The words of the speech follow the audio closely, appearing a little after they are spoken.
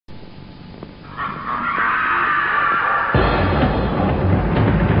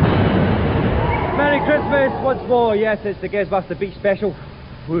Oh yes, it's the GamesMaster Beach Special.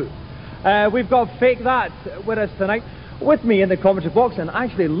 We've got Fake That with us tonight. With me in the commentary box, and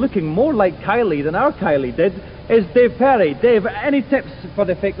actually looking more like Kylie than our Kylie did, is Dave Perry. Dave, any tips for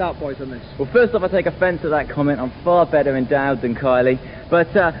the Fake That boys on this? Well, first off, I take offence to that comment. I'm far better endowed than Kylie.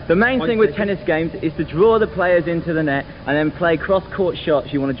 But the main thing with tennis games is to draw the players into the net and then play cross-court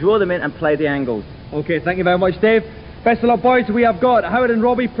shots. You want to draw them in and play the angles. Okay, thank you very much, Dave. Best of luck, boys. We have got Howard and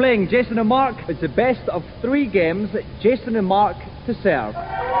Robbie playing Jason and Mark. It's the best of 3 games. Jason and Mark to serve.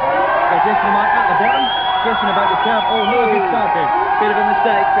 Jason and Mark at the bottom. Jason about to serve. Oh, no, good start, Dave. Bit of a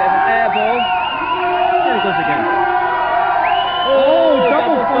mistake, bit of an air ball. There he goes again. Oh,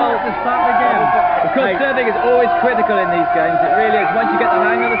 double fault to start again. Because serving is always critical in these games. It really is. Once you get the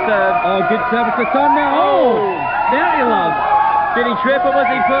hang of the serve. Oh, good service return now. Oh, dirty love. Did he trip or was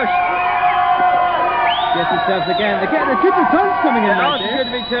he pushed? Yes, he serves again. They're getting the good returns coming in now, Dave.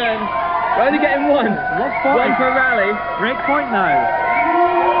 Good returns. We're only getting one. One per rally. Break point now.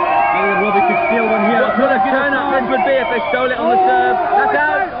 Robbie could steal one here. What a turn-up this would be if they stole it on the serve. That's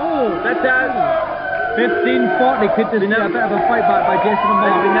out. Oh, that's out. 15-40. Could this be a bit of a fight back by Jason and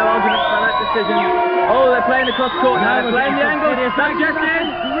Mark? There'll be no argument for that decision. Oh, they're playing across court now. They're playing the angle. That's just in.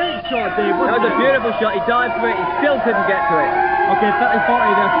 Great shot, Dave. That was a beautiful shot. He dived for it. He still couldn't get to it. Okay,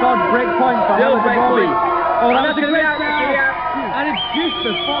 30-40. Their third break point for Still break point. Oh, that's going to be out. And it's just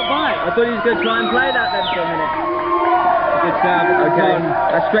the spot back. I thought he was going to try and play that then for a minute. Good serve. Okay,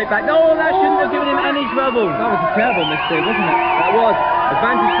 that's straight back. No, that shouldn't have given him any trouble. That was a terrible mistake, wasn't it? That was.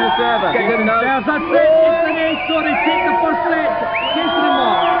 Advantage to the server. Jason serves. That's it. It's an ace. Sorry, take the first set. Jason and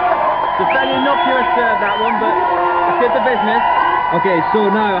Mark. It's a fairly innocuous serve, that one, but it did the business. Okay, so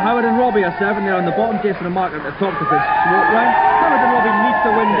now Howard and Robbie are serving there on the bottom. Jason and Mark at the top because it's short round. Howard and Robbie need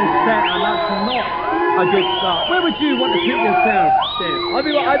to win this set, and that's not a good start. Where would you want to put your serve,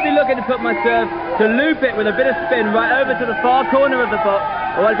 Dave? I'd be looking to put my serve to loop it with a bit of spin right over to the far corner of the box,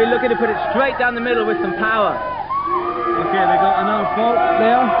 or I'd be looking to put it straight down the middle with some power. Okay, they got another fault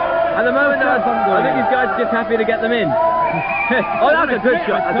there. At the moment, I think these guys are just happy to get them in. Oh, that's a good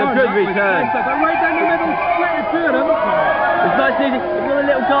shot. That's a good return. But right down the middle, straight to him. It's nice and easy. Look at the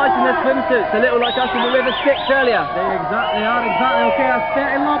little guys in their swimsuits. They're little like us in the river Styx earlier. They are exactly. Okay, that's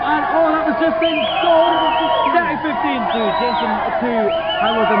 30 lob, and oh, that was just in goal. 30-15 to Jason to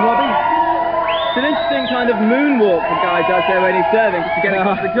Howard and Robbie. It's an interesting kind of moonwalk the guy does there when he's serving just to get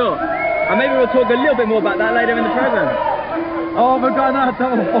across the court. And maybe we'll talk a little bit more about that later in the programme. Oh, we've got another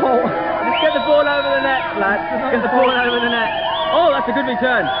double fault. Let's get the ball over the net, lads. Get the ball over the net. Oh, that's a good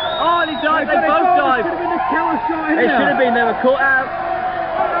return. Oh, and he dived. They both dived. It should have been a killer shot in there. It should have been. They were caught out.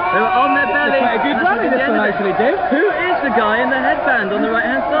 They were on their belly. Quite a good rally this one, actually, Dave. Who is the guy in the headband on the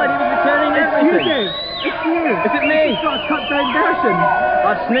right-hand side? He was returning everything. It's you, Dave. It's you. Is it me? It's not a cut-down version.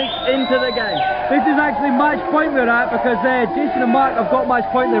 I've sneaked into the game. This is actually match point we're at because Jason and Mark have got match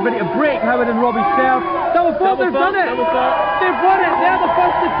point. They're ready to break Howard and Robbie serve. Double fault, they've done it. Double fault. They've won it. They're the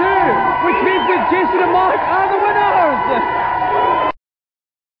first to 2, which means that Jason and Mark are